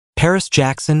Paris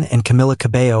Jackson and Camila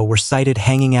Cabello were sighted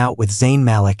hanging out with Zayn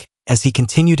Malik as he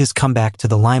continued his comeback to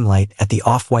the limelight at the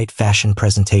Off-White fashion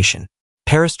presentation.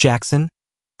 Paris Jackson,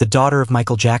 the daughter of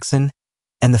Michael Jackson,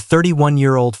 and the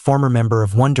 31-year-old former member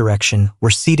of One Direction were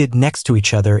seated next to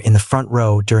each other in the front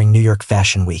row during New York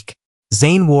Fashion Week.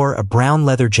 Zayn wore a brown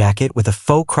leather jacket with a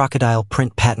faux crocodile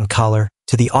print patent collar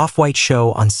to the Off-White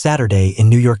show on Saturday in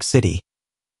New York City,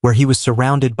 where he was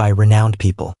surrounded by renowned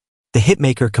people. The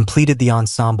hitmaker completed the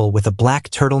ensemble with a black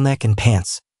turtleneck and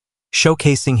pants,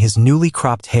 showcasing his newly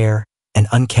cropped hair and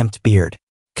unkempt beard.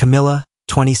 Camila,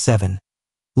 27,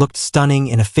 looked stunning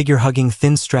in a figure-hugging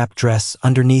thin-strap dress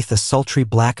underneath a sultry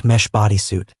black mesh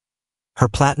bodysuit, her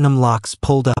platinum locks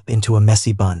pulled up into a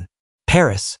messy bun.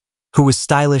 Paris, who was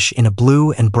stylish in a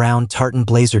blue and brown tartan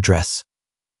blazer dress,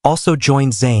 also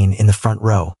joined Zayn in the front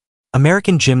row.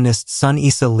 American gymnast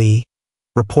Sunisa Lee,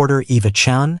 reporter Eva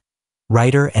Chen,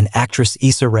 writer and actress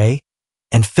Issa Rae,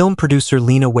 and film producer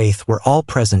Lena Waithe were all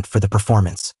present for the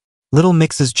performance. Little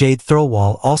Mix's Jade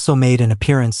Thirlwall also made an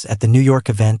appearance at the New York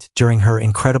event during her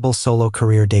incredible solo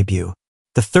career debut.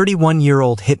 The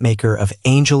 31-year-old hitmaker of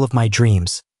Angel of My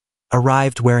Dreams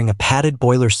arrived wearing a padded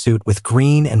boiler suit with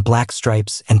green and black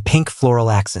stripes and pink floral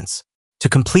accents. To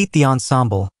complete the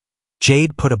ensemble,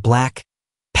 Jade put a black,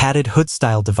 padded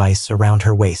hood-style device around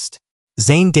her waist.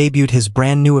 Zayn debuted his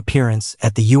brand new appearance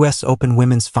at the US Open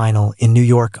Women's Final in New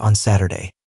York on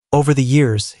Saturday. Over the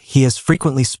years, he has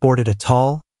frequently sported a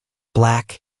tall,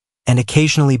 black, and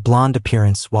occasionally blonde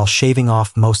appearance while shaving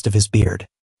off most of his beard.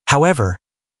 However,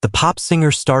 the pop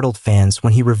singer startled fans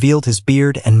when he revealed his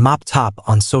beard and mop top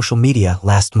on social media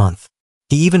last month.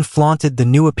 He even flaunted the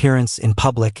new appearance in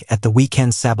public at the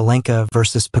weekend Sabalenka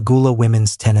vs. Pegula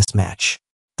women's tennis match.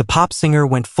 The pop singer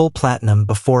went full platinum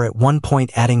before at one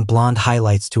point adding blonde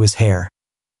highlights to his hair,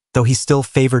 though he still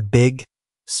favored big,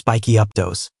 spiky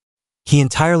updos. He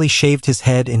entirely shaved his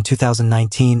head in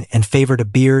 2019 and favored a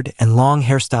beard and long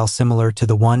hairstyle similar to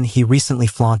the one he recently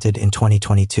flaunted in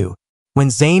 2022. When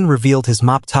Zayn revealed his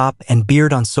mop top and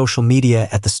beard on social media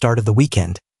at the start of the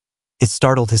weekend, it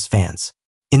startled his fans.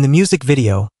 In the music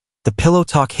video, the Pillow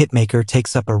Talk hitmaker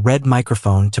takes up a red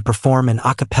microphone to perform an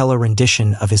a cappella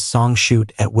rendition of his song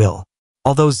Shoot at Will.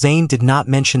 Although Zayn did not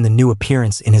mention the new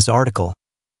appearance in his article,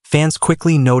 fans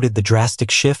quickly noted the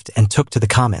drastic shift and took to the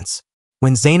comments.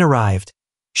 When Zayn arrived,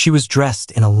 she was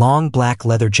dressed in a long black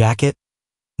leather jacket,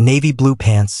 navy blue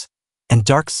pants, and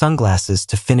dark sunglasses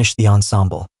to finish the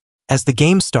ensemble. As the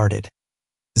game started,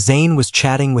 Zayn was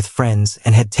chatting with friends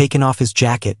and had taken off his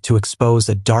jacket to expose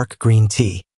a dark green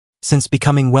tee. Since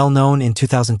becoming well-known in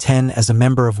 2010 as a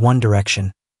member of One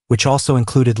Direction, which also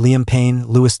included Liam Payne,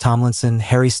 Louis Tomlinson,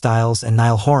 Harry Styles, and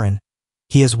Niall Horan,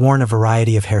 he has worn a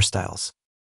variety of hairstyles.